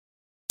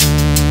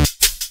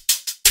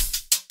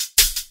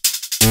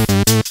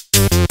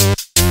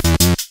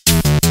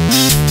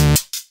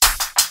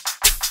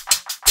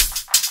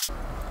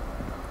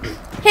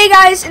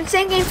guys,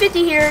 Insane Game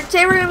 50 here.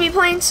 Today we're going to be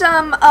playing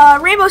some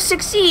Rainbow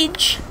Six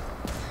Siege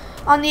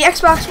on the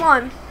Xbox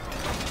One.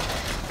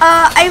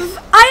 I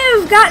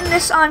have gotten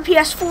this on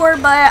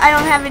PS4, but I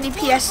don't have any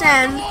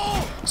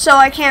PSN, so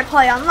I can't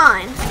play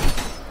online.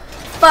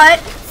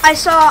 But I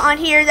saw on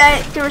here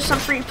that there were some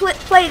free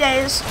play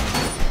days,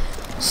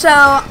 so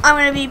I'm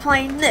going to be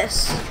playing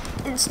this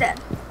instead.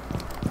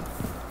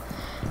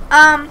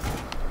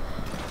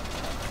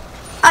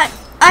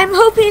 I'm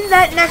hoping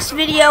that next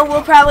video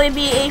will probably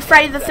be a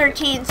Friday the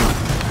 13th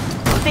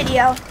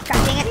video.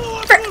 God dang it.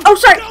 Oh,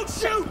 sorry.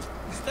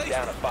 Stay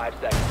down to 5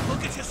 seconds.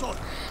 Look at your sword.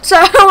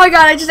 Sorry, oh my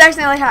god, I just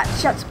accidentally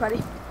shot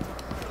somebody.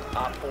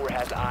 Op 4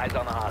 has eyes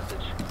on the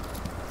hostage.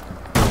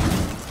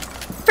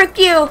 Frick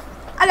you.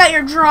 I got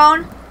your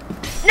drone.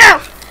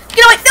 No!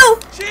 Get away! No!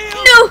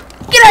 No!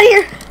 Get out of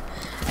here!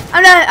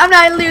 I'm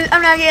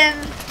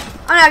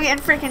not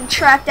getting freaking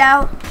trapped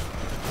out.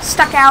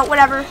 Stuck out,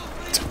 whatever.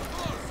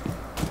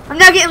 I'm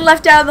not getting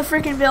left out of the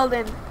freaking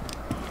building.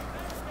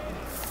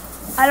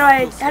 How do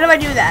I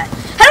do that?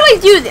 How do I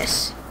do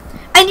this?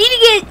 I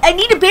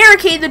need to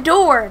barricade the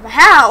door. But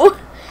how?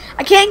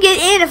 I can't get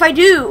in if I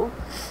do.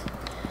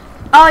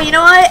 Oh, you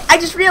know what? I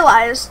just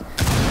realized.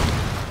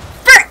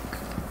 Frick!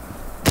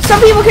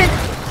 Some people can.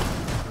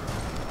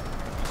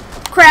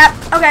 Crap.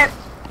 Okay.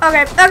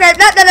 Okay. Okay.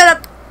 No.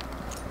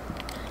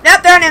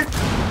 Nope. Throw it in.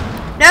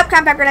 Nope.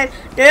 Compact grenade.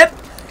 Nope.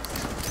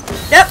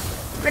 Nope.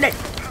 Grenade.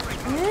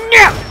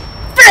 No.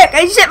 Frick!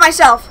 I just hit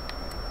myself.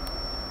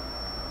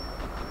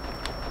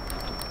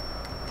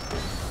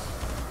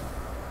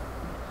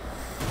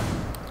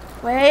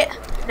 Wait.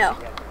 No.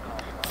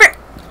 Frick!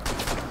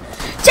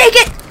 Take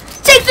it!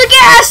 Take the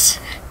gas!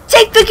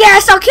 Take the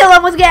gas! I'll kill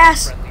him with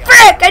gas!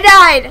 Frick! I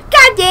died!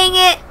 God dang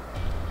it!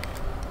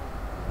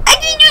 I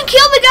didn't even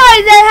kill the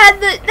guy that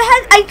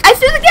had I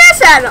threw the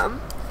gas at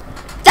him!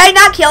 Did I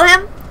not kill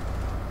him?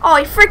 Oh,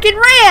 he freaking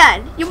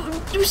ran!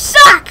 You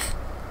suck!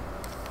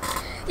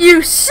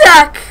 You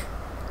suck!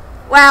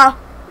 Wow.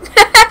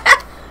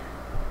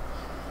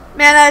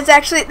 Man, that's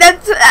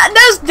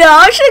dumb.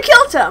 I should have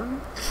killed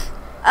him.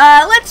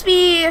 Let's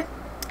be.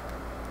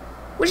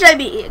 What should I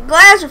be?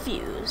 Glaz or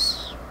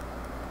Fuse?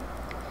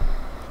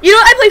 You know,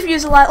 I play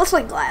Fuse a lot. Let's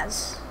play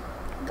Glaz.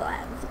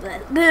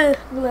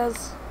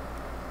 Glaz.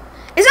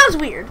 It sounds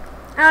weird.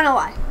 I don't know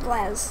why.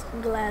 Glazed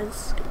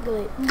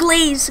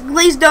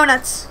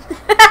donuts.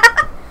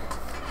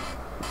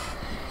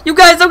 You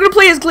guys, I'm gonna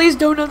play as Glazed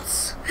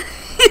donuts.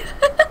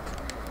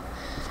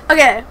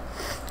 Okay,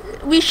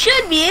 we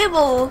should be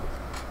able.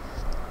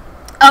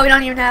 Oh, we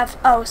don't even have.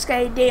 Oh,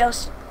 Sky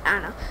Deos. I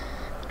don't know.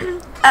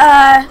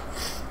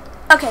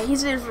 Okay,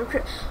 he's a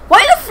recruit.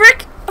 Why the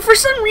frick? For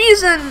some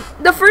reason,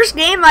 the first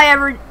game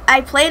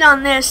I played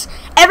on this,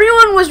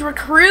 everyone was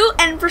recruit,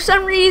 and for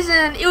some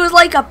reason, it was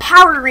like a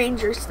Power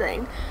Rangers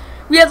thing.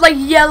 We had like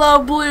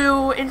yellow,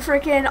 blue, and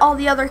frickin' all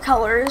the other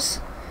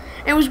colors.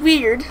 It was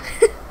weird.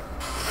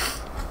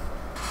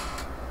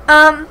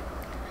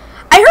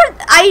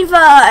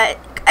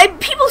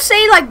 People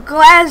say like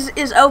Glaz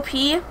is OP,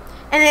 and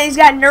then he's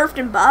got nerfed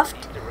and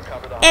buffed,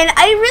 and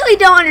I really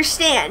don't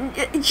understand.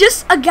 It's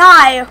just a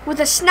guy with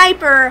a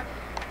sniper,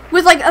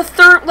 with like a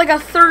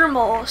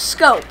thermal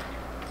scope.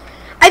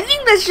 I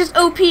think that's just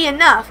OP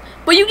enough.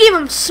 But you gave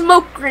him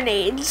smoke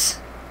grenades.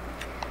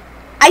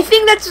 I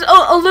think that's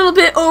a little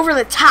bit over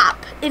the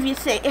top. If you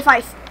think,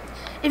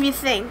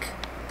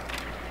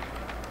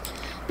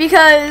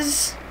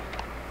 because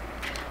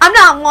I'm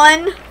not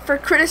one for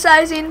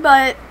criticizing,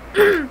 but.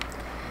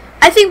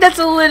 I think that's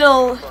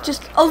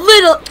just a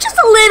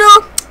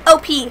little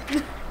OP.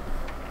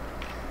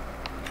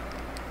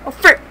 Oh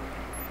frick!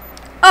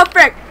 Oh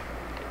frick!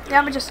 Yeah,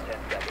 I'm just.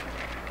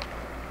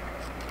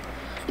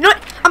 You know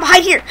what? I'm gonna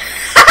hide here.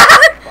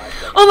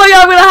 Oh my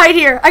god, I'm gonna hide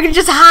here. I can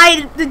just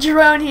hide the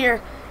drone here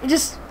and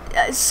just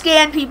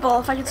scan people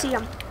if I can see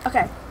them.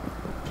 Okay.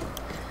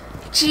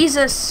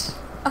 Jesus.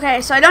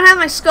 Okay, so I don't have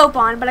my scope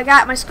on, but I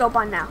got my scope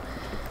on now.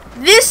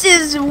 This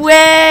is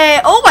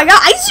way. Oh my god!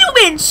 I zoom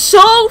in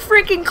so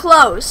freaking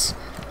close.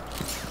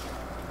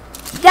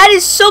 That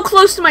is so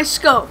close to my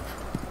scope.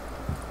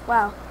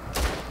 Wow.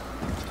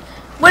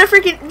 What a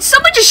freaking!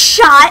 Someone just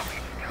shot.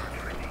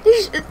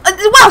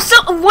 Wow!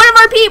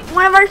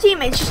 One of our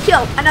teammates just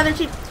killed another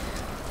team.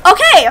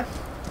 Okay.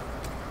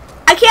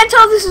 I can't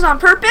tell if this is on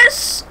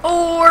purpose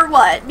or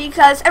what,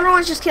 because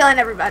everyone's just killing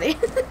everybody.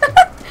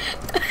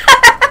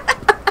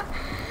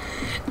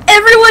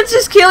 Everyone's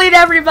just killing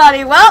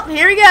everybody. Well,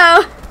 here we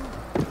go.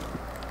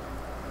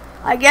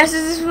 I guess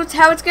this is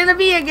how it's gonna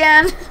be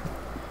again.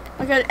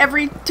 Like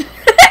every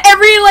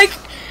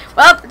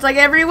well, it's like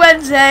every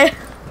Wednesday.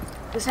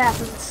 This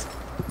happens.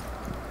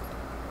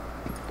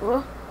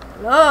 Oh,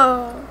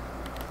 hello.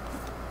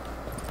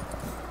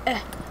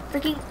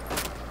 Freaking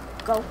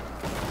go.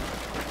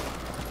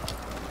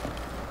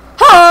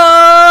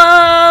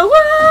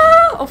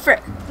 Oh,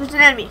 frick! There's an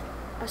enemy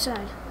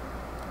outside.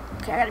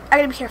 Okay, I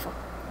gotta be careful.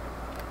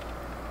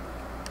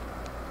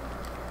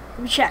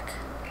 Let me check.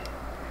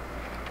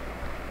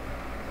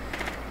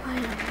 I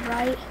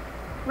am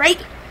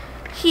right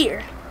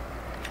here.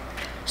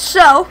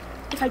 So,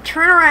 if I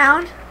turn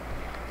around,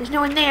 there's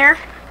no one there.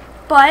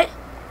 But,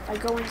 if I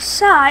go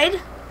inside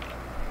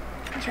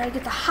and try to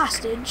get the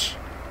hostage,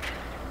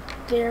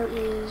 there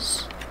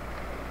is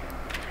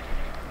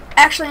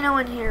actually no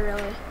one here,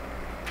 really.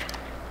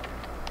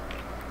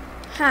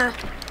 Huh.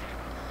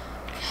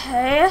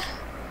 Okay.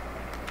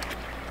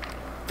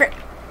 Frick.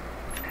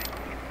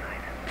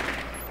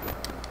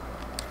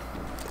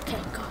 Okay,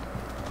 go.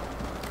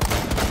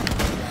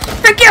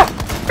 Frick you!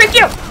 Frick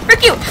you!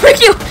 Frick you!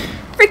 Frick you!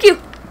 Frick you!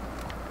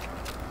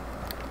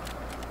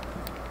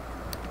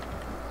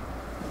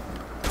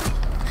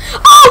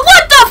 Oh,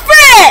 what the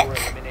frick!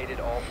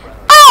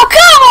 Oh,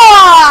 come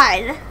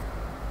on!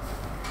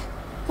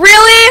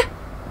 Really?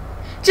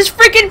 Just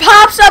freaking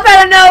pops up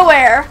out of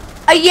nowhere.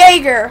 A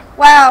Jaeger.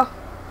 Wow.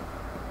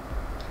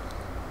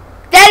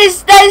 That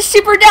is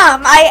super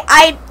dumb.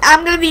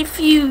 I'm gonna be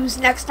fused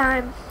next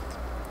time.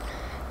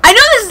 I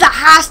know this is a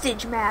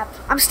hostage map.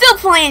 I'm still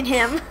playing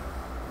him.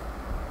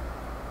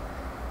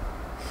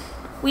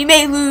 We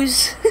may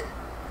lose.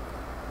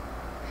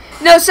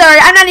 No, sorry,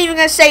 I'm not even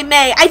gonna say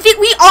may. I think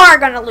we are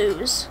gonna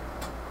lose.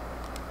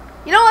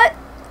 You know what?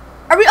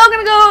 Are we all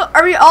gonna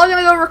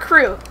go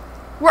recruit?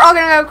 We're all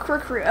gonna go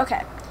recruit.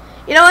 Okay.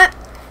 You know what?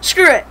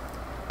 Screw it.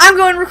 I'm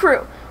going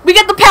recruit. We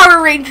got the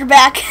Power Ranger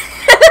back.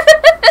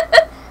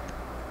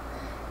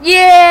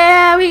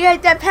 Yeah, we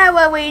got that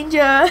Power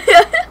Ranger.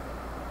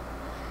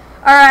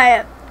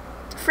 Alright.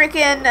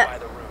 Freaking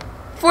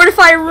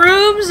fortify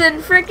rooms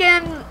and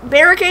freaking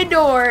barricade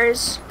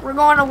doors. We're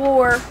going to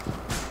war.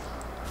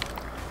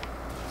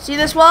 See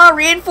this wall?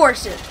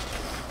 Reinforce it.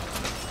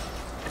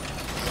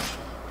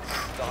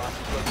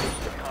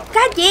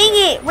 God dang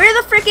it! Where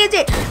the frick is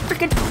it?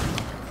 Freaking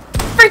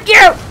frick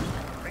you!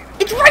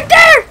 It's right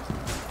there!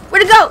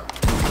 Where'd it go?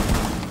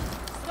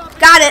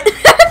 Got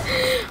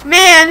it.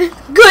 Man,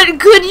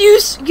 good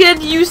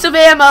use of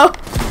ammo.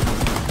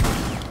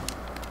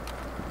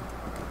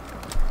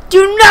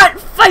 Do not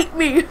fight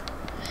me.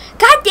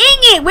 God dang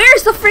it!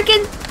 Where's the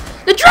freaking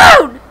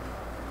drone?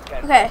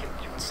 Okay,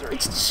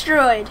 it's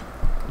destroyed.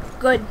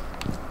 Good.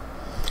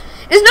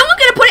 Is no one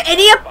gonna put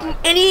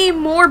any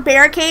more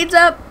barricades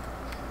up?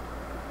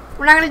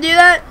 We're not gonna do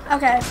that?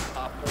 Okay.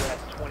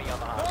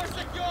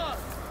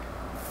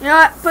 You know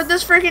what? Put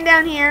this freaking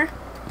down here.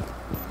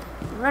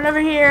 Run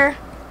over here.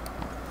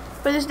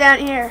 Put this down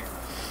here.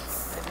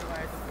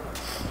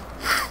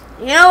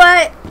 You know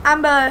what?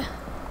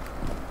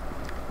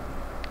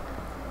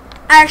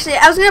 Actually,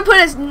 I was gonna put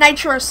a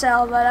nitro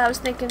cell, but I was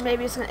thinking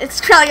maybe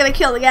it's probably gonna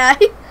kill the guy.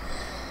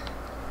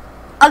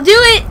 I'll do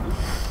it.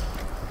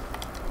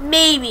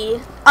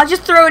 Maybe. I'll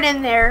just throw it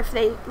in there if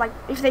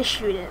they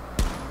shoot it.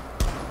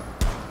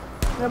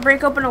 I'm gonna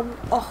break open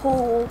a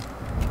hole.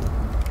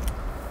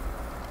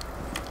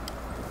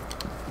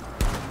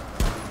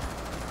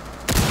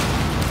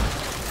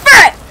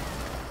 Frick!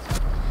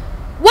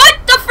 What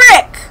the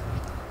frick?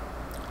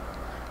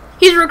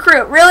 He's a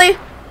recruit, really?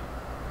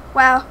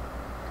 Wow.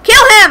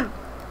 Kill him!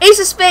 Ace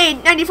of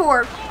Spade,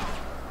 94.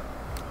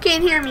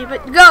 Can't hear me,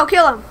 but go,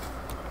 kill him.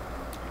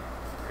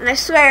 And I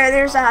swear,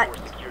 there's that.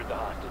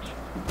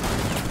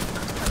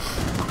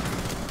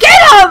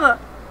 Get him!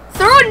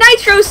 Throw a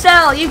nitro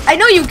cell. I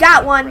know you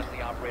got one.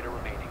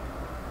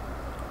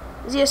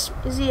 He's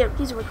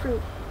a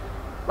recruit.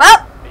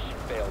 Well. Mission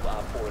failed.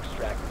 Op 4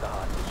 extracted the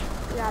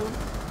hostage. Got him.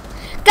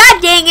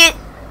 God dang it.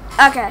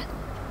 Okay.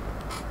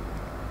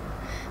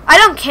 I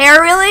don't care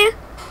really.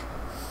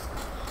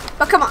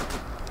 But come on.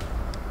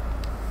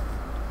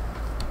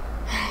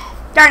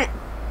 Darn it.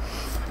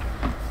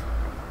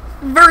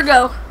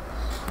 Virgo.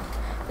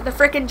 With a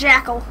frickin'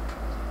 jackal.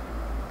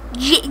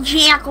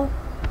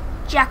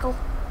 Jackal.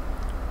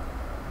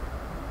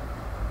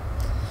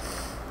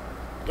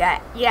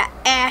 Got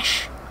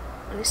Ash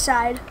on his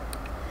side.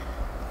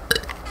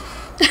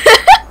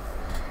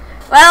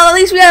 Well, at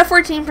least we got a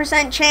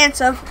 14% chance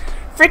of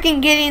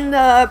freaking getting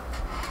the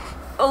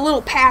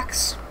little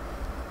packs.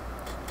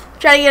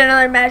 Try to get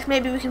another match.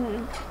 Maybe we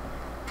can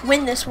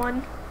win this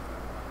one.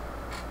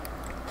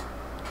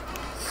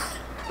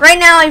 Right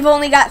now, I've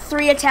only got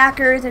 3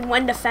 attackers and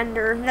 1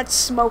 defender. And that's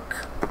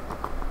smoke.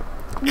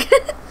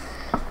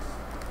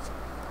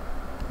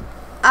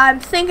 I'm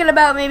thinking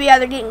about maybe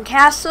either getting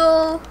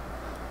Castle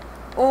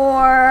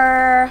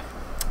or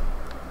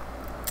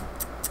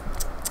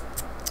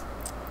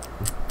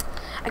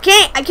I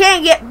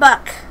can't get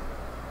Buck.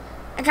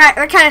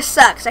 That kind of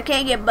sucks. I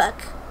can't get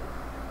Buck.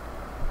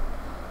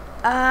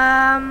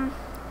 I'm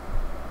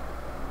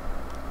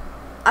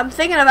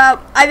thinking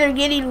about either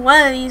getting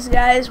one of these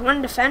guys,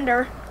 1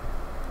 defender.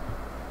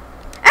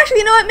 Actually,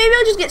 you know what? Maybe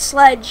I'll just get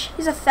Sledge.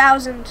 He's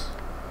 1,000.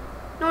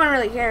 No one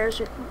really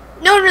cares.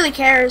 No one really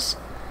cares.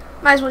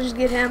 Might as well just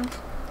get him.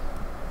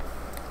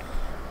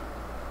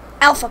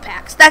 Alpha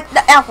packs.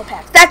 Alpha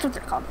packs. That's what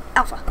they're called.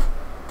 Alpha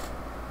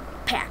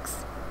packs.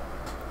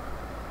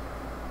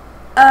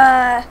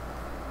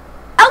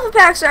 Alpha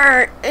packs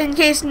are, in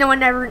case no one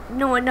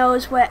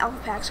knows what alpha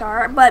packs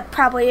are, but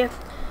probably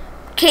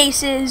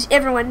cases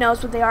everyone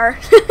knows what they are.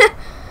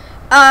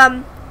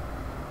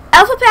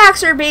 Alpha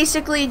packs are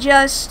basically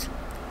just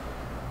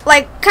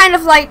like kind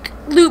of like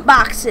loot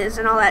boxes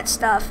and all that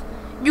stuff.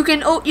 You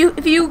can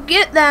if you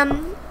get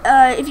them,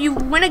 if you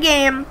win a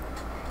game,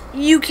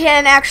 you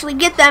can actually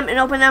get them and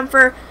open them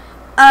for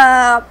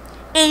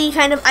any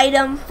kind of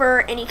item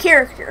for any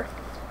character.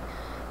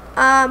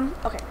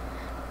 Okay.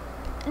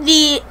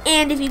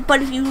 If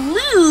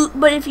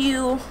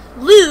you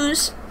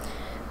lose,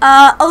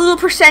 a little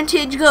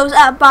percentage goes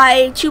up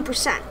by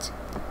 2%,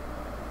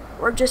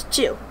 or just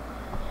 2.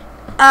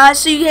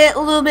 So you get a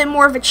little bit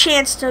more of a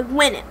chance to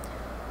win it.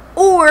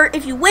 Or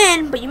if you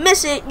win but you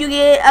miss it, you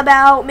get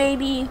about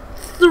maybe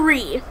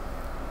 3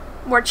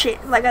 more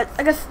chance, like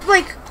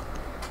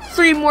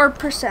 3 more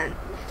percent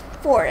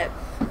for it,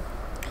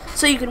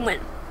 so you can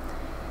win.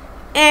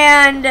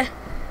 And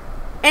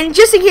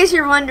just in case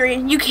you're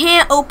wondering, you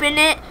can't open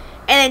it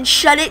and then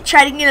shut it,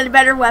 try to get a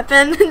better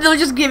weapon. They'll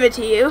just give it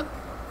to you.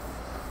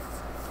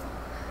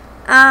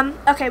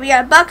 Okay, we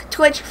got Buck,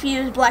 Twitch,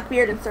 Fuse,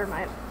 Blackbeard, and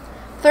Thermite.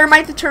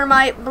 Thermite the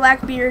Termite,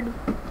 Blackbeard,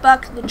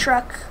 Buck the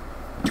Truck,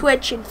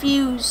 Twitch, and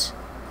Fuse.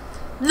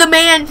 The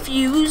man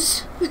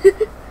Fuse.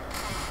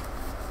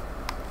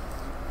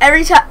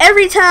 Every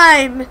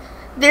time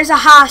there's a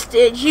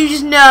hostage, you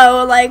just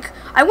know, like,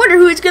 I wonder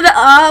who it's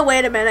gonna,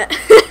 wait a minute.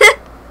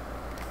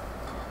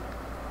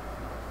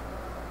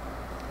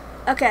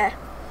 Okay.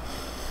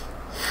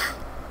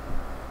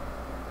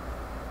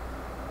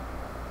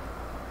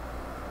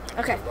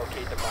 Okay.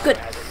 Good.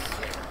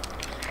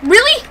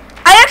 Really?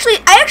 I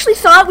actually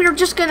thought we were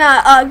just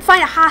gonna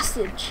find a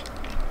hostage.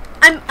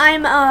 I'm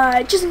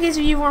just in case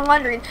you were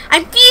wondering,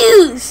 I'm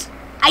Fuse.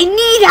 I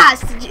need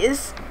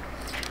hostages.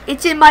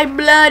 It's in my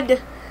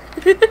blood.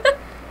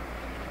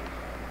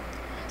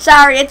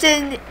 Sorry,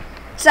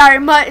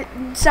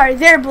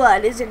 their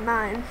blood is in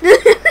mine.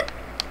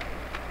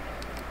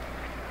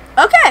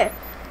 Okay,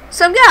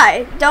 some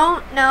guy,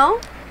 don't know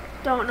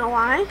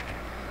why.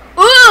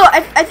 Ooh,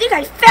 I think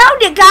I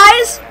found it,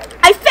 guys.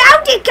 I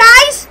found it,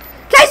 guys.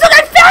 Guys, look,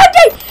 I found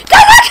it.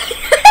 Guys, look.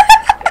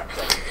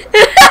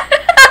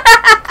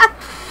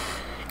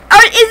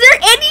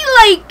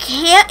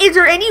 Is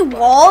there any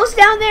walls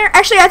down there?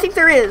 Actually, I think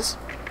there is.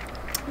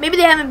 Maybe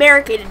they haven't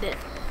barricaded it.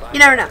 You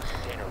never know.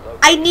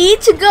 I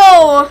need to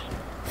go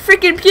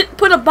freaking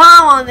put a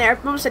bomb on there. I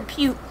almost said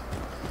puke.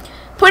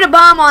 Put a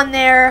bomb on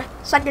there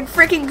so I can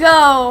freaking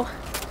go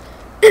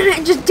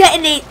and just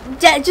detonate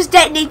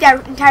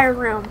that entire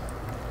room.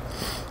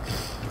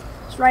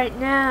 It's right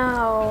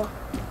now.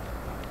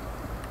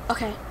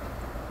 Okay.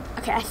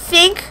 Okay, I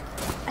think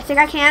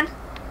I can.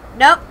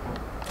 Nope.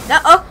 No.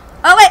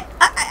 Oh wait.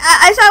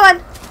 I saw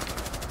one.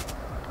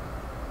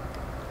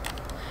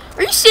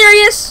 Are you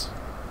serious?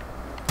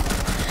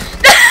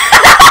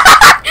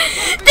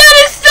 That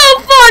is so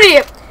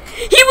funny.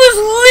 He was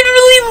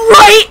literally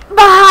right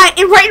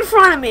in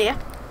front of me.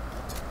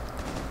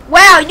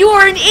 Wow, you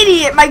are an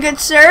idiot, my good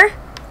sir.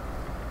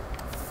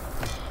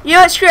 You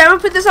know what, screw it, I'm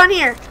gonna put this on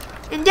here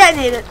and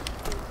detonate it.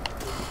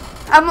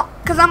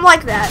 Cause I'm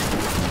like that.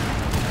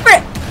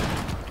 Frick.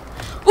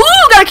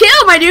 Ooh, got a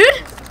kill, my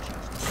dude.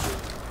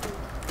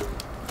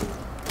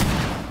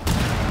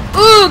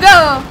 Ooh,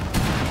 go.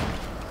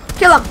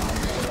 Kill him.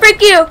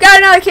 Frick you, got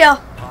another kill.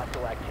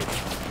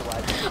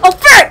 Oh,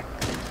 frick.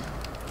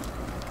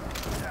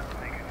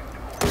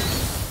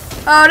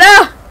 Oh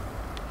no!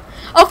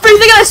 Oh freak!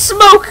 They got a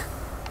smoke.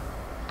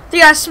 They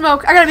got a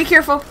smoke. I gotta be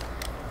careful.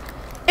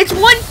 It's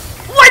one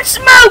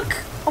smoke.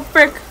 Oh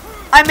frick!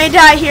 I may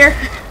die here.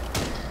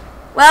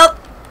 Well,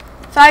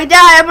 if I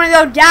die, I'm gonna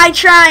go die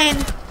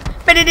trying.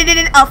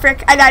 Oh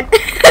frick! I died.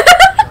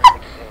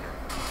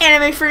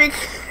 Anime freak.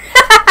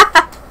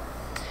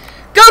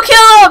 Go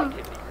kill him!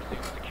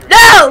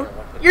 No!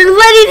 You're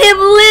letting him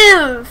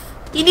live.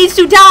 He needs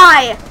to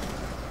die.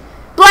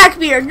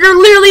 Blackbeard, you're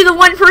literally the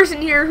one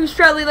person here who's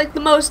probably like the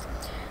most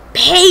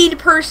paid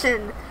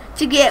person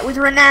to get with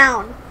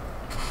renown.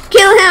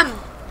 Kill him!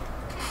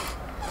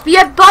 We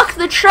have Buck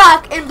the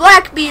Truck and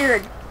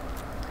Blackbeard.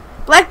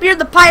 Blackbeard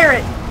the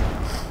Pirate.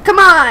 Come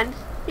on,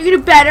 you can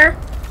do better.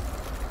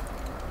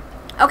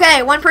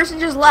 Okay, one person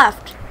just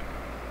left.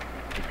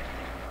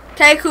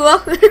 Okay,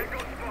 cool.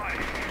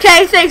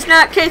 Okay, thanks,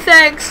 Nut. Okay,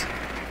 thanks.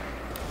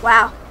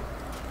 Wow.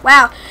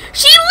 Wow.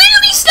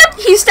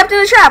 He stepped in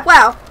the trap.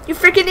 Wow. You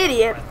freaking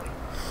idiot.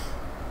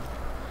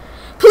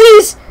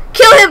 Please,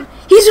 kill him.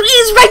 He's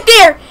right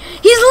there.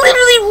 He's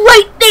literally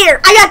right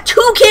there. I got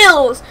 2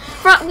 kills.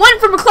 One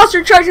from a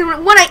cluster charge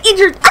and one I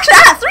injured. Actually,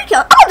 I got 3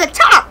 kills. I'm on the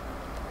top.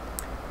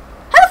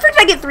 How the frick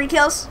did I get 3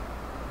 kills?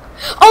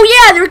 Oh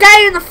yeah, there was a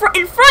guy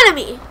in front of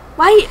me.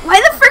 Why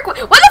the frick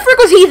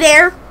was he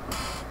there?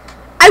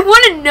 I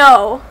want to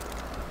know.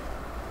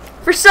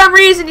 For some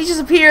reason, he just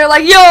appeared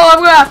like, yo,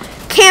 I'm gonna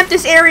camp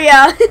this area.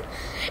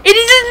 And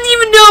he doesn't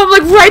even know I'm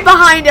like right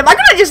behind him. I'm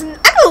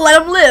gonna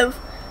let him live.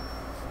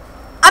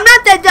 I'm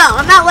not that dumb.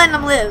 I'm not letting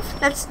him live.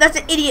 That's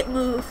an idiot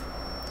move.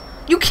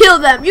 You kill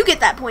them. You get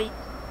that point.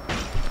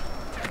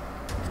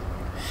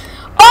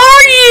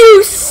 Are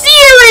you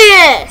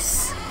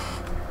serious?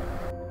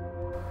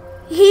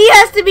 He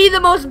has to be the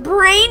most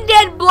brain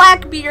dead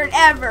Blackbeard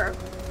ever.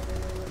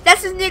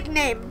 That's his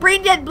nickname,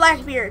 Brain Dead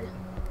Blackbeard.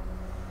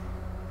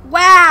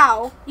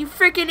 Wow, you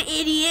freaking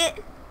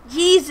idiot.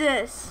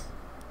 Jesus.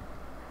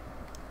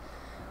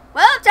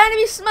 Well, time to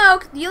be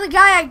smoked. The only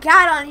guy I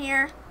got on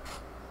here.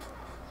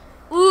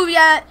 Ooh, we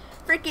got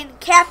freaking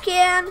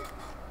Capcan.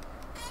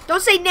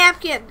 Don't say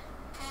napkin.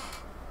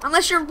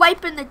 Unless you're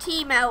wiping the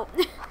team out.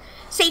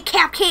 Say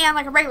Capcan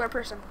like a regular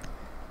person.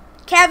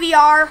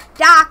 Caviar,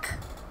 Doc,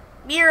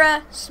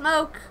 Mira,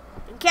 Smoke,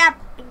 and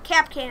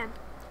Capcan.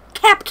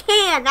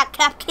 Capcan, not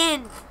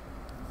Capkin.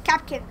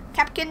 Capkin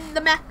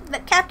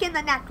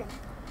the napkin.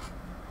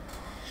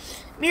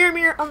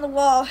 Mirror on the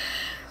wall.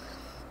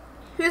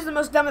 Who's the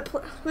most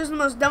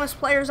dumbest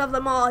players of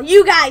them all?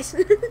 You guys.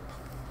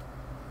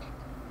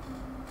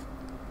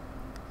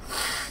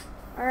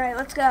 All right,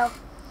 let's go.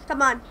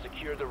 Come on.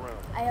 Secure the room.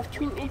 I have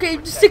two.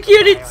 Okay,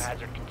 secure it.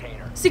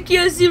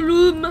 Secure the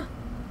room.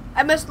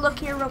 I must look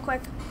here real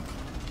quick.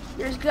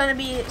 There's gonna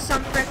be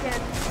some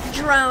frickin'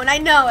 drone. I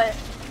know it.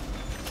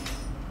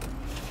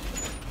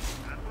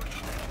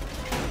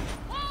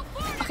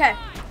 Okay.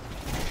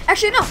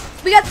 Actually, no.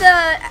 We got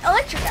the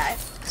electric guy.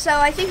 So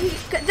I think he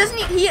doesn't.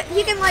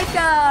 He can like. You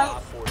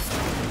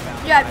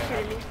gotta be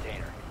kidding me.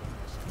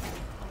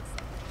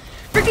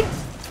 Freaking.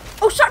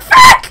 Oh, shot!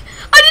 Fuck!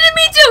 I didn't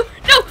mean to.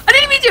 No, I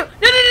didn't mean to.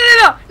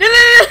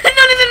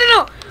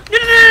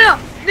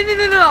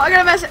 No. I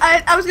gotta message.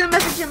 I was gonna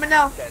message him, but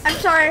no. I'm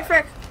sorry,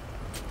 frick.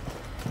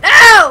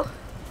 No!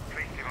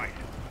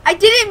 I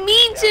didn't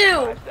mean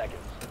to.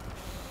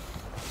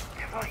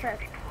 Oh,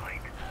 frick.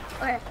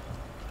 Okay.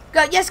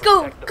 Go. Yes,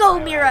 go. Go,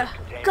 Mira.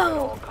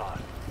 Go.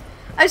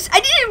 I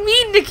didn't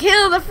mean to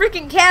kill the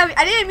freaking caviar.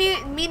 I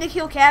didn't mean to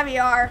kill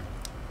Caviar.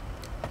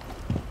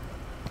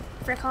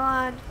 Frick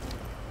on.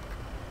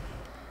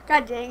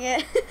 God dang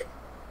it.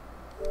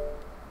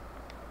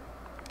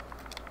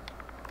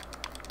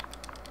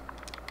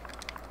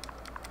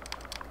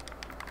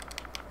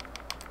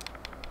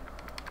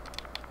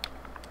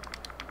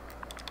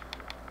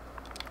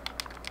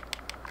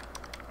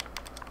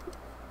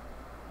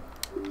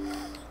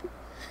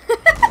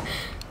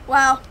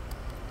 Wow.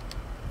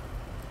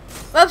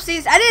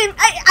 Whoopsies. I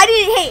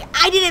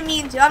didn't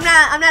mean to. I'm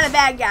not a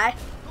bad guy.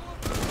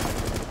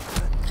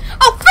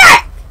 Oh,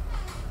 frick!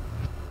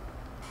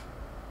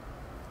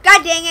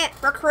 God dang it,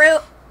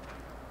 recruit.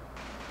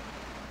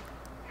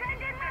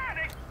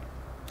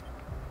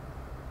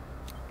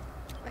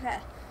 Okay.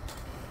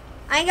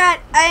 I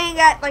ain't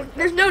got like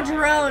there's no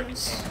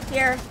drones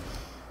here.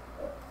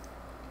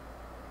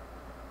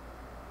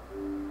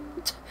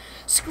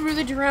 Screw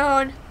the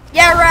drone.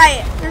 Yeah,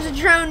 right. There's a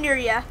drone near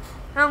you. I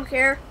don't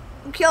care.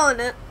 I'm killing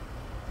it.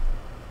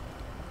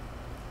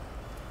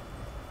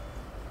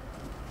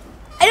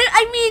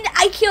 I mean,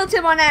 I killed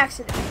him on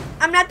accident.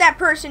 I'm not that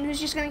person who's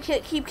just gonna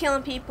keep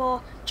killing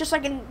people just so I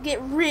can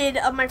get rid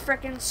of my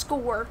frickin'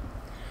 score.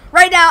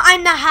 Right now,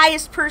 I'm the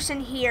highest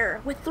person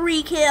here with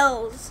 3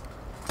 kills.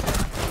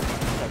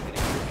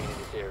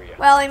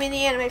 Well, I mean,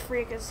 the anime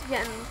freak is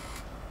getting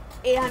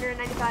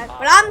 895,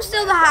 but I'm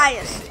still the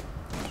highest.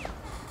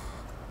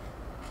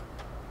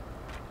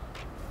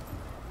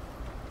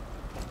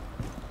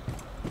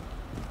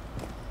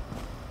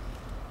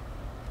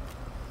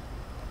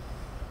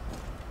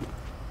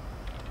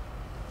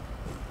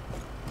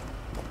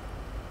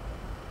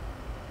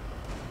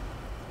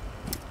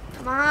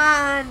 Come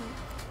on.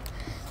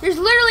 There's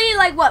literally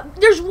like what?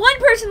 There's one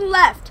person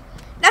left.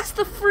 That's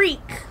the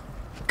freak.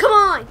 Come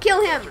on,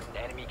 kill him.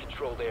 Enemy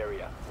controlled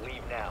area.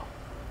 Leave now.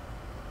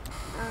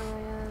 Oh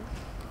my god.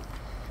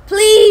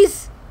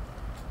 Please.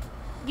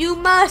 You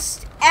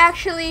must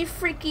actually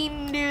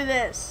freaking do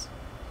this.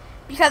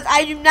 Because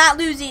I am not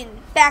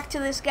losing back to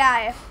this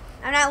guy.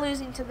 I'm not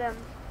losing to them.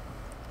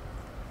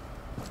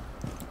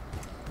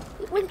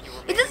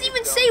 It doesn't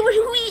even say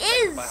who he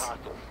is.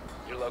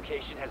 Your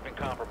location has been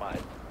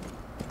compromised.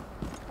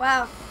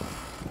 Wow,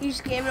 he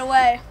just gave it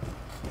away.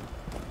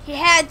 He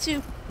had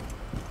to.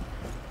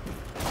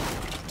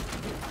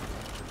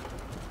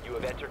 You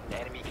have entered an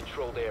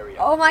enemy-controlled area.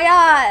 Oh my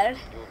god.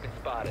 You have been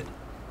spotted.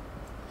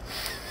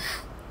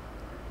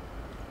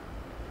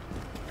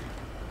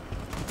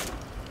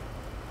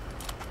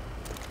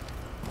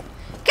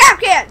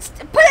 Capcans,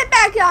 put it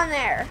back on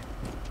there.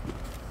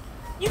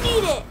 You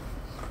need it.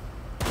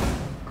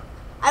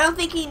 I don't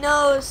think he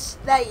knows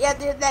that you have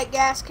to hit that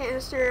gas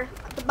canister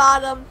at the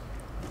bottom.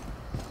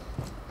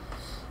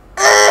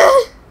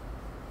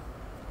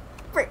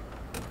 Frick.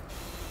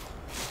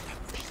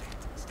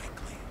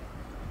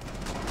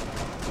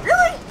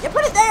 Really? You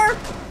put it there?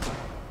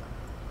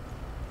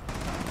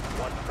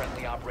 One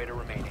friendly operator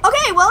remaining.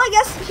 Okay, well I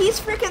guess he's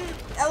freaking.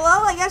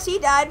 Well, I guess he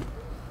died.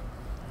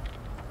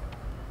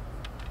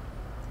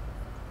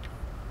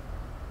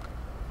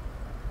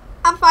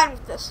 I'm fine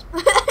with this.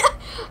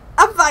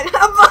 I'm fine.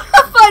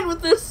 I'm fine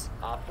with this.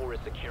 Op 4 is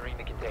securing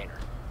the container.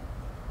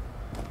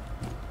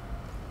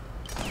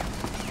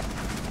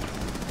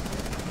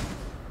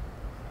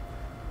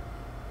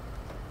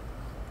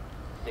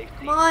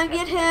 Come on,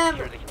 get him.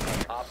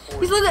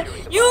 He's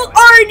looking. You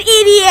are an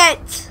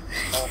idiot.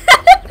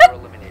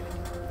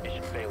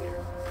 Mission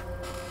failure.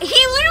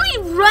 He literally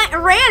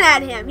ran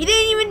at him. He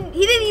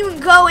didn't even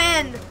go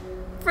in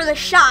for the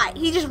shot.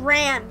 He just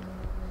ran.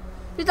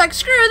 He's like,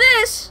 screw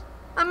this.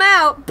 I'm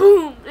out.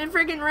 Boom. And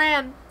freaking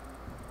ran.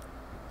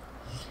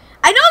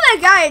 I know that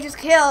guy I just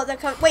killed.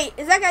 Wait,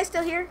 is that guy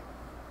still here?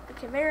 The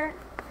conveyor?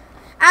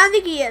 I don't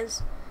think he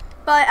is.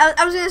 But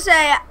I was going to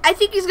say, I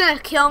think he's going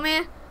to kill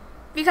me.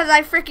 Because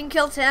I freaking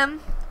killed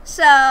him.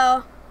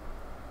 So.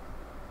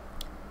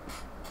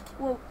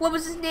 Well, what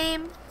was his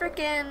name?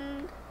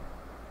 Freaking.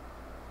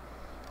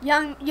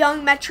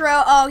 Young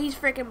Metro. Oh, he's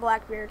freaking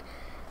Blackbeard.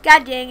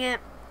 God dang it.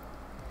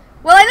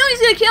 Well, I know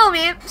he's gonna kill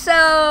me,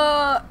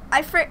 so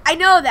I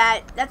know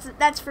that.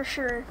 That's for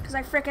sure, because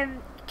I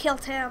freaking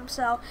killed him.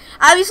 So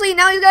obviously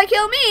now he's gonna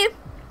kill me.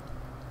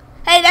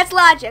 Hey, that's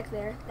logic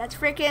there. That's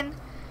freaking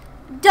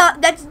dumb.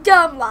 That's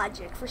dumb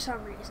logic for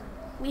some reason.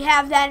 We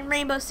have that in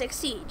Rainbow Six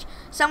Siege.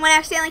 Someone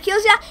accidentally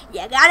kills you,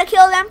 you gotta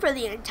kill them for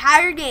the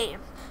entire game.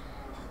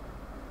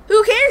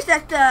 Who cares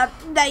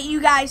that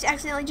you guys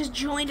accidentally just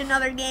joined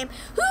another game?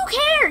 Who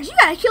cares? You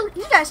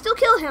gotta still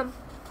kill him.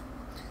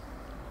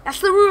 That's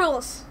the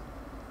rules.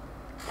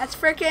 That's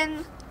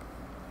frickin'.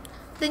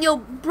 Then you'll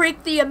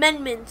break the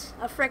amendment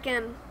of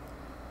frickin'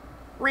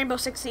 Rainbow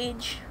Six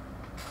Siege.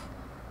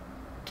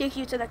 Kick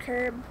you to the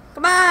curb.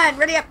 Come on,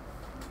 ready up.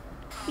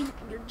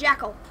 You're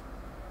Jackal.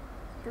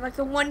 You're like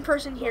the one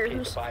person here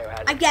who's,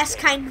 I guess,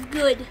 kind of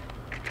good.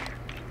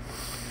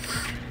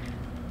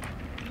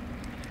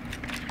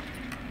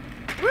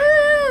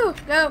 Woo!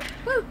 Go!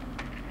 Woo!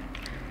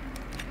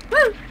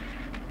 Woo!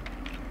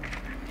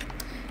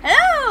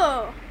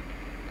 Hello!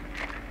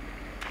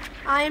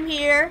 I am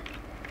here.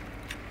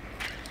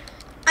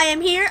 I am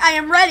here. I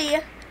am ready.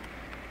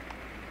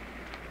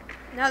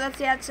 No, that's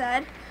the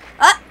outside.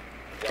 Up!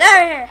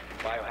 There!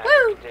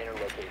 Woo!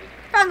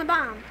 Found the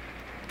bomb.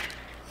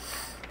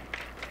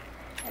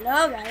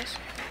 Hello, guys.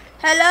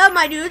 Hello,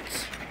 my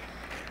dudes.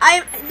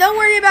 Don't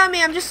worry about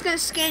me. I'm just gonna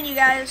scan you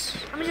guys.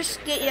 I'm gonna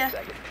just get you.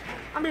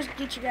 I'm just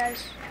get you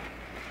guys.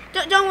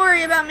 Don't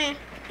worry about me.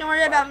 Don't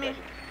worry about me.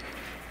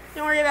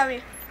 Don't worry about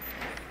me.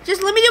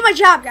 Just let me do my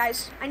job,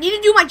 guys. I need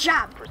to do my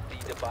job.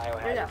 Proceed to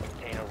biohazard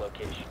container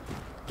location.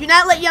 Do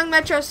not let Young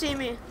Metro see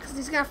me, because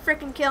he's gonna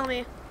freaking kill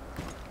me.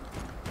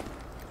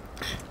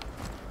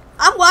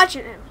 I'm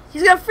watching him.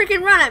 He's gonna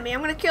freaking run at me.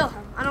 I'm gonna kill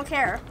him. I don't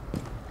care.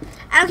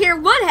 I don't care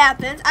what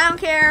happens. I don't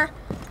care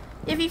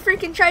if he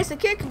freaking tries to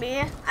kick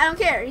me. I don't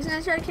care. He's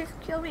gonna try to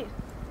kill me.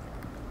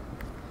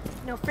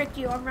 No, frick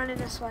you. I'm running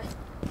this way.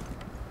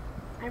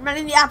 I'm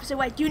running the opposite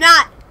way. Do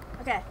not.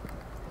 Okay.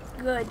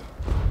 Good.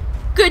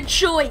 Good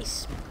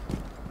choice.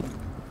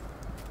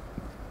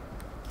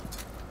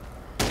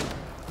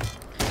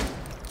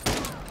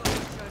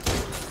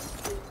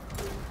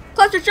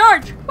 Cluster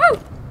charge. Woo.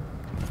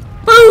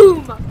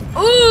 Boom.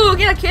 Ooh,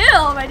 get a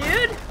kill, my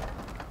dude.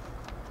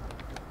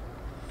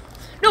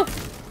 No.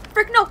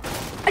 Frick, no.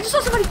 I just saw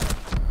somebody.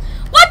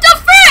 What the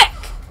frick?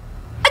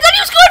 I thought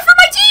he was going for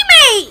my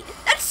teammate.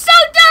 That's so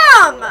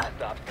dumb.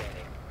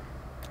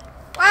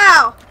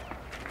 Wow.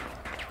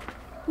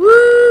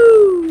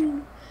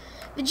 Woo.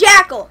 The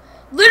Jackal.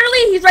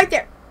 Literally, he's right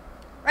there.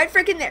 Right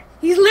freaking there.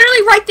 He's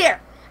literally right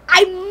there.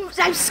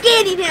 I'm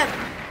scanning him.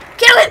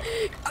 Kill him.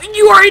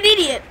 You are an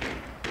idiot.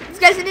 This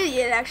guy's an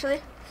idiot,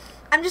 actually.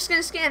 I'm just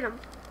gonna scan him.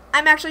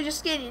 I'm actually just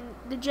scanning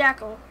the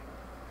Jackal,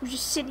 who's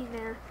just sitting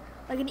there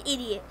like an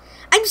idiot.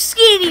 I'm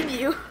scanning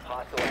you.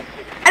 I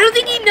don't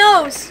think he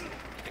knows.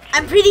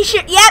 I'm pretty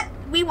sure. Yep,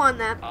 we won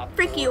that.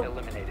 Frick you.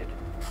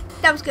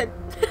 That was good.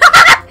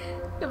 I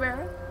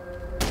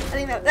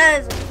think that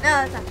is. No,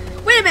 that's not.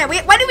 Wait a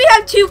minute. Why do we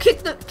have two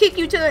kick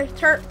you to the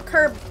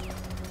curb?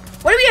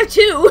 Why do we have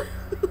two?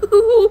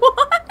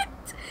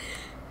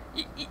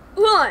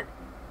 What?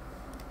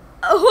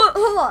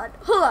 Hold on.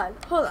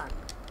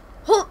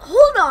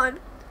 Hold on.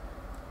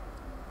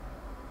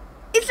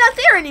 It's not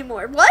there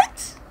anymore.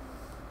 What?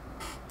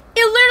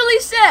 It literally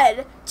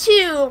said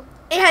two.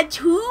 It had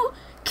two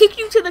kick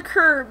you to the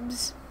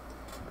curbs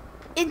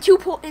in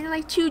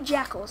like two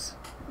Jackals.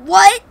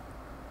 What?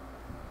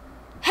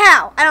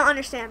 How? I don't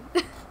understand.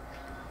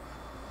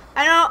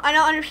 I don't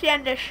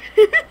understand this.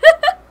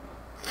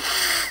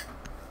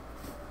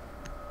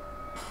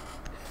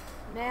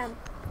 Man.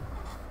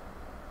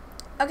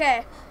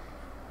 Okay.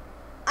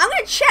 I'm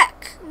gonna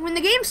check when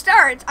the game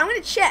starts. I'm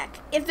gonna check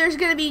if there's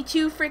gonna be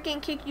two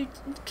freaking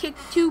kick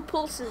two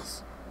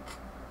pulses.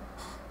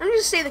 I'm gonna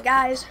just say the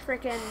guy's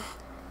freaking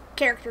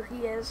character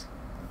he is.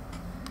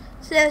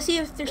 So see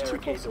if there's two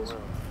pulses.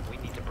 We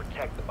need to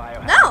protect the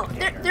biohazard No,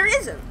 container. there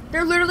isn't.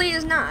 There literally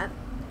is not.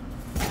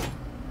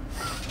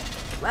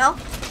 Well.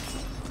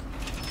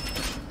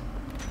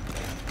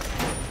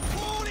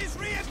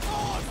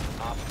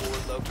 Op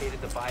 4 located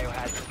the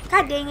biohazard.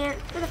 God dang it.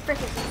 Where the frick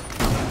is he?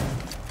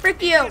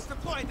 Frick you.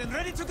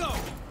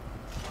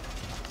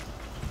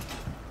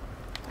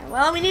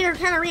 Well, we need to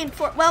kind of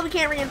reinforce. Well, we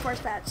can't reinforce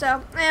that.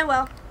 So,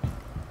 well.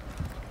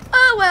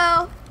 Oh,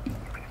 well.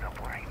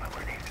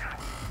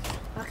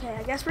 Okay,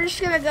 I guess we're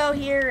just going to go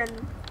here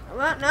and...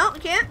 Well, no, we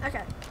can't?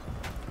 Okay.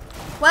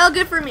 Well,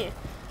 good for me.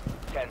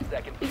 10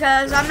 seconds.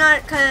 Because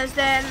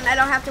then I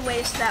don't have to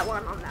waste that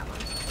one on that one.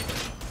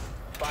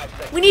 5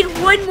 seconds. We need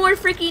one more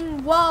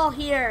freaking wall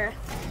here.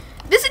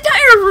 This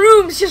entire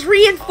room's just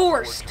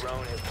reinforced.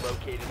 Drone has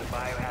located the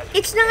biohazard.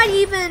 It's not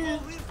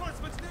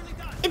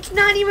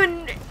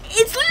even.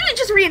 It's literally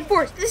just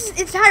reinforced. This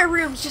entire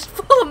room's just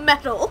full of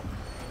metal.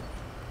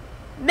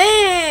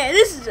 Man,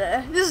 this is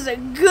a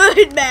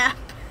good map.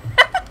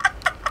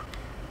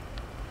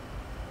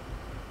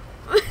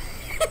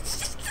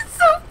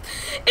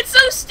 It's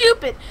so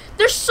stupid.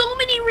 There's so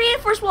many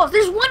reinforced walls.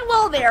 There's one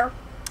wall there,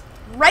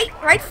 right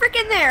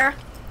freaking there,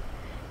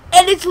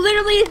 and it's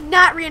literally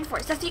not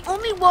reinforced. That's the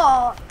only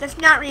wall that's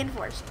not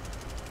reinforced.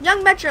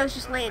 Young Metro's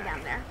just laying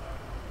down there.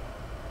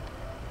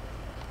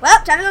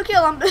 Well, time to go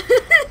kill him.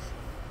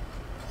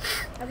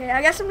 Okay,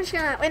 I guess I'm just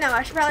gonna... Wait, no,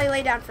 I should probably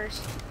lay down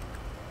first.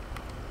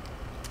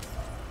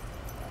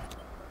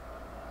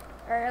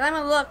 Alright, let me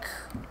look.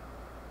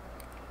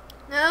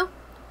 No?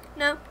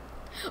 No.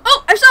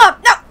 Oh, I saw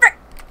him! No! Frick!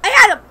 I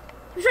had him!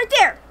 He's right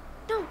there!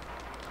 No.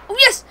 Oh,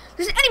 yes!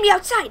 There's an enemy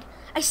outside!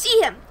 I see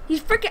him! He's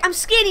freaking... I'm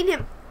scanning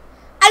him!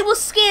 I will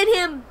scan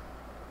him!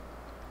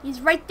 He's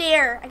right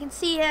there! I can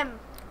see him!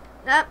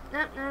 No,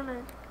 no, no,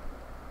 no.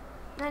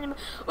 Not anymore.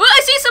 Oh,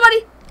 I see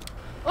somebody!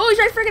 Oh, he's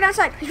right freaking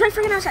outside! He's right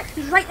freaking outside!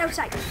 He's right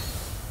outside!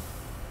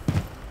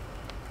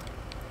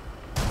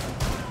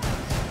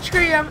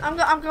 Screw you!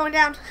 I'm going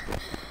down.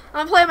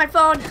 I'm playing my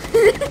phone.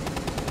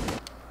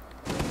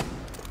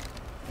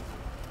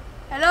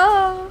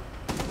 Hello?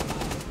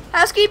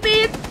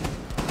 Housekeeping?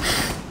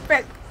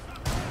 Frick.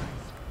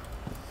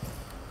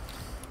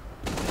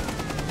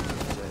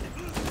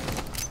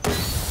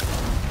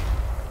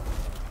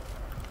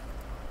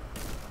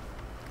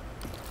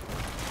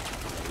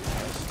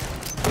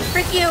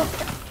 Frick you.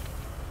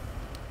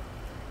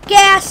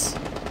 Gas!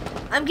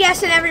 I'm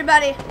gassing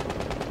everybody.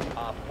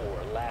 Op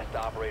 4, last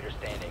operator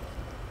standing.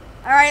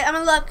 Alright, I'm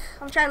gonna look.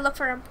 I'm trying to look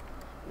for him.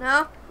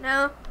 No,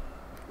 no,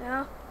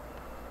 no,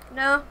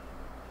 no,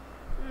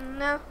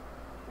 no,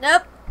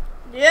 nope,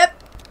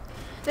 yep.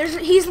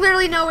 He's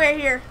literally nowhere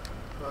here.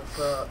 What's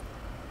up?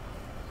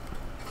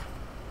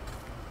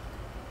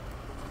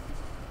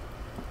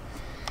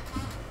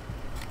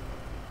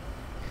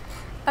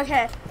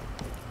 Okay,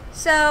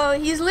 so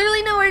he's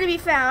literally nowhere to be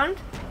found,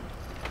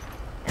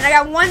 and I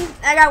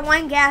got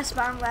one gas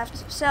bomb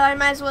left, so I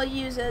might as well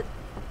use it.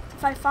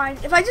 If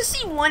I just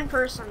see one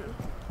person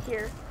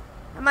here,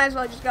 I might as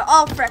well just go.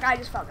 Oh frick! I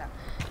just fell down.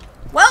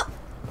 Well,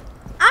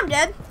 I'm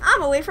dead.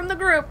 I'm away from the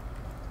group.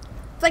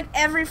 It's like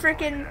every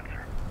freaking.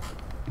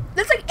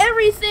 That's like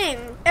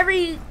everything,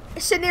 every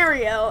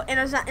scenario in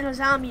a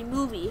zombie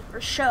movie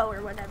or show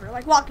or whatever,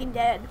 like Walking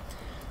Dead.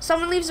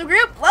 Someone leaves the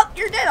group. Well,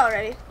 you're dead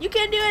already. You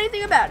can't do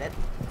anything about it.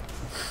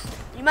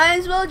 You might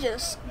as well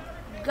just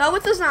go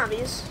with the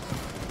zombies.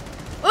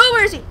 Oh,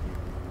 where is he?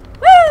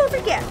 Woo!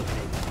 Freak yeah!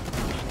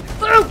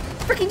 Oh,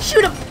 freaking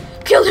shoot him!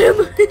 Kill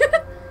him!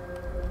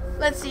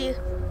 Let's see.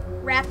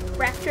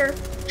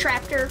 Raptor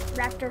tractor.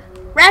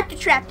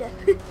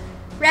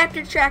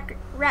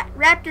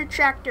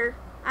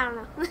 I don't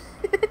know.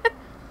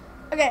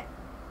 Okay.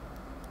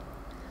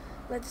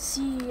 Let's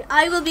see.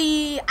 I will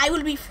be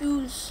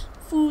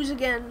Foos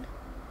again.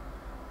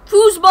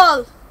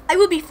 Foosball! I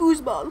will be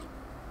foosball.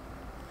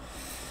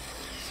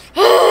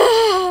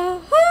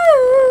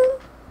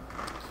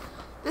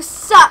 This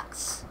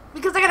sucks.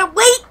 Because I gotta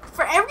wait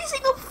for every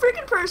single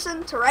freaking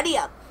person to ready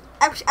up.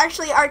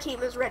 Actually, our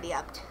team is ready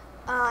up.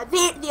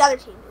 The other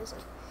team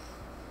isn't.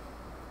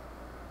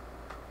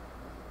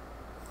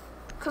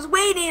 Because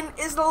waiting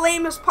is the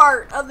lamest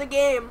part of the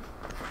game.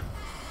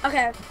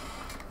 Okay.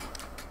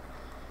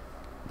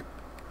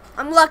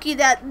 I'm lucky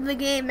that the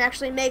game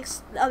actually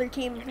makes the other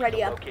team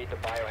ready up. Locate the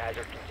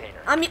biohazard container.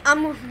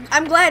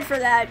 I'm glad for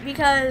that,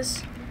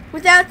 because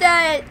without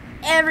that,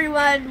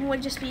 everyone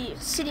would just be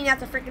sitting at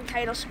the freaking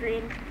title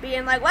screen,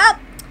 being like, well,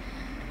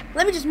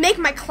 let me just make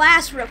my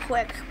class real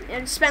quick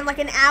and spend like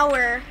an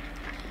hour.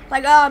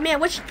 Like, oh man,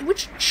 which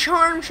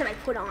charm should I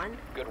put on?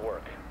 Good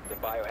work. The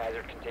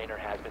biohazard container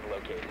has been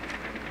located.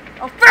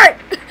 Oh, frick!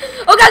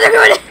 Oh god, they're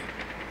doing it!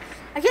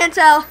 I can't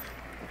tell.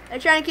 They're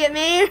trying to get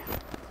me.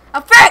 Oh,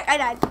 frick! I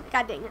died.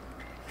 God dang it.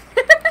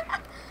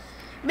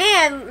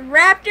 Man,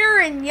 Raptor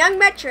and Young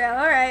Metro.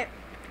 Alright.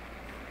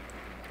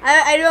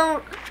 I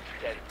don't...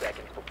 10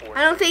 seconds before...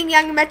 I don't think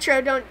Young Metro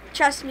don't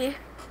trust me.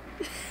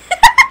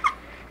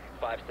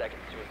 5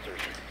 seconds to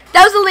insertion.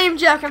 That was a lame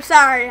joke. I'm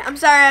sorry. I'm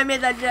sorry I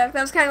made that joke.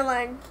 That was kind of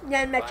lame.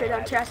 Young Metro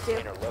don't trust you.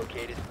 Container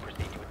located.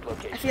 Proceed with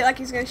location. I feel like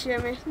he's gonna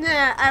shoot me.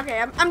 Nah,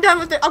 okay, I'm done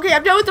with it. Okay,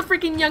 I'm done with the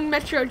freaking Young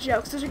Metro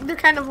jokes. They're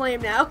kind of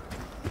lame now.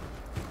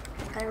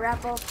 Can I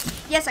raffle?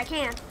 Yes, I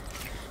can.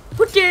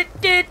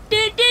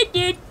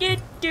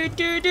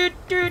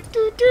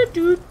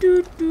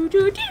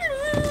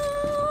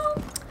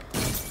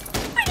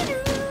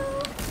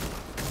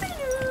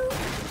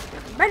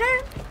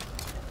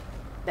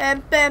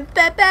 Bam, bam,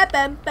 bam, bam,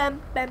 bam,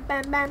 bam, bam,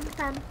 bam, bam,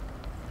 bam.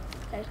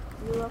 Okay,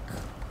 look.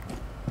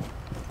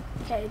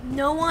 Okay,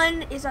 no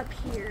one is up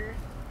here.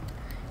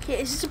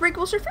 Okay, is this a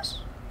breakable surface?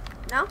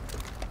 No?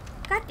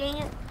 God dang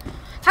it.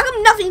 How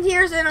come nothing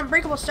here is an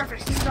unbreakable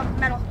surface? This is all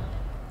metal.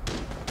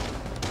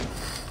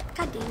 God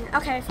God damn it.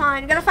 Okay,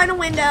 fine. Gotta find a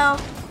window.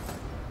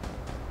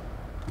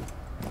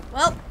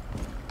 Well.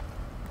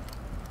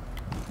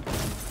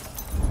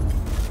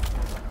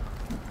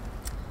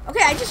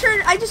 Okay,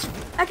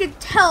 I could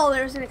tell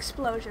there's an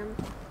explosion.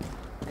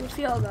 I can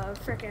feel the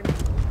frickin'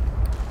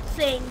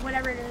 thing,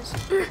 whatever it is.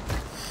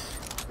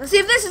 Let's see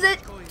if this is it.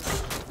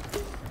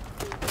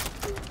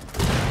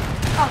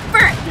 Oh,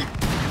 frick!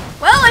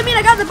 Well, I mean,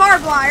 I got the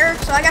barbed wire,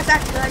 so I guess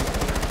that's good.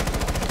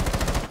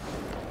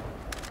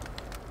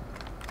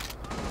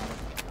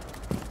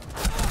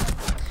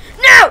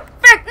 No!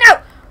 Frick,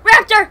 no!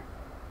 Raptor!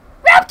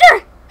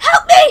 Raptor!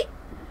 Help me!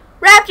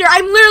 Raptor,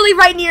 I'm literally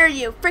right near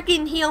you.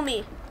 Frickin' heal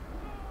me.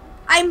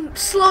 I'm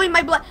slowing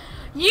my blood.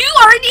 You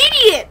are an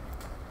idiot!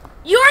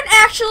 You're an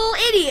actual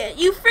idiot.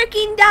 You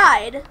freaking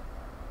died.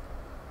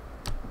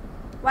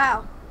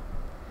 Wow.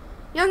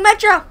 Young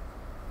Metro,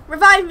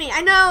 revive me.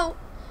 I know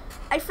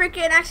I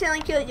freaking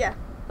accidentally killed you,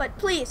 but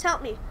please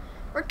help me.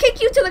 Or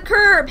kick you to the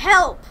curb.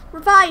 Help.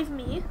 Revive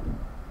me.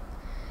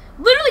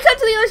 Literally come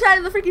to the other side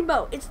of the freaking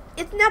boat. It's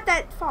not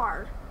that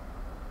far.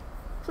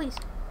 Please.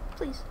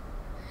 Please.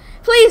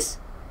 Please.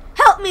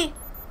 Help me.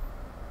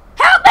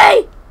 Help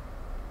me!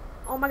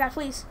 Oh my god,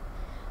 please.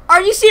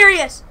 Are you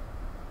serious?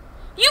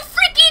 You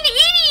freaking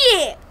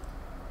idiot!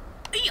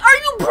 Are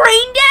you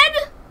brain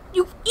dead?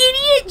 You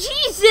idiot!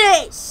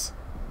 Jesus!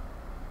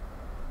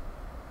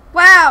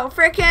 Wow,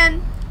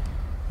 freaking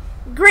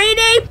grade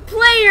A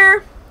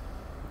player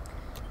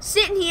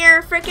sitting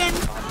here freaking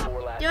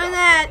doing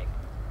that.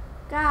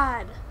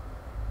 God.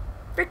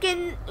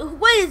 Freaking,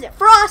 what is it?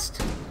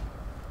 Frost?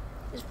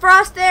 Is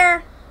Frost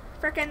there?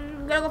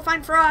 Freaking, gotta go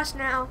find Frost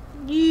now.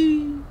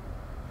 Yay.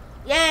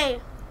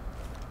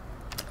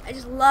 I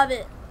just love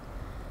it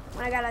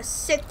when I gotta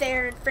sit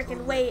there and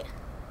freaking wait.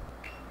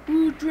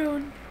 Ooh,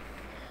 drone.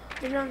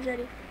 The drone's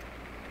ready.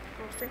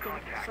 Oh, freaking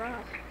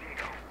Frost.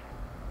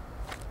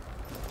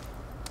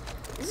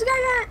 This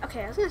guy got,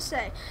 okay, I was gonna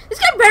say, this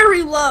guy better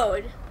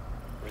reload.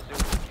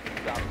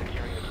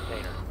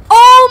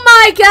 Oh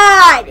my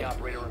god!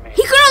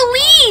 He could have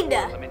leaned!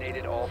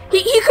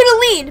 He could have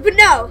leaned, but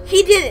no,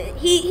 he didn't.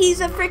 He's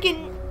a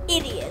freaking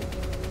idiot.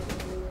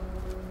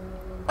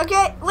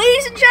 Okay,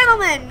 ladies and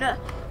gentlemen,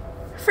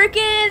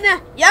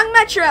 freaking Young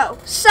Metro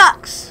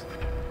sucks.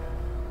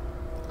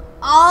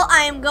 All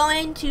I am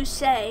going to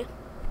say.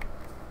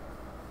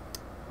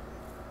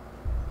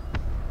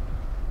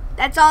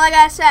 That's all I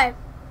gotta say.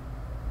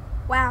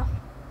 Wow.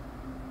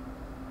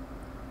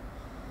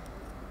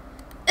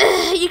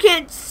 You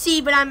can't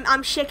see, but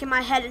I'm shaking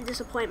my head in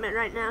disappointment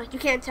right now. You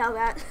can't tell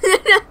that.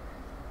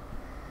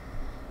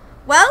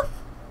 Well,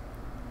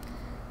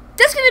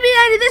 that's gonna be the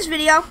end of this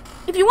video.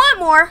 If you want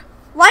more,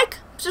 like,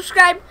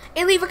 subscribe,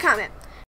 and leave a comment.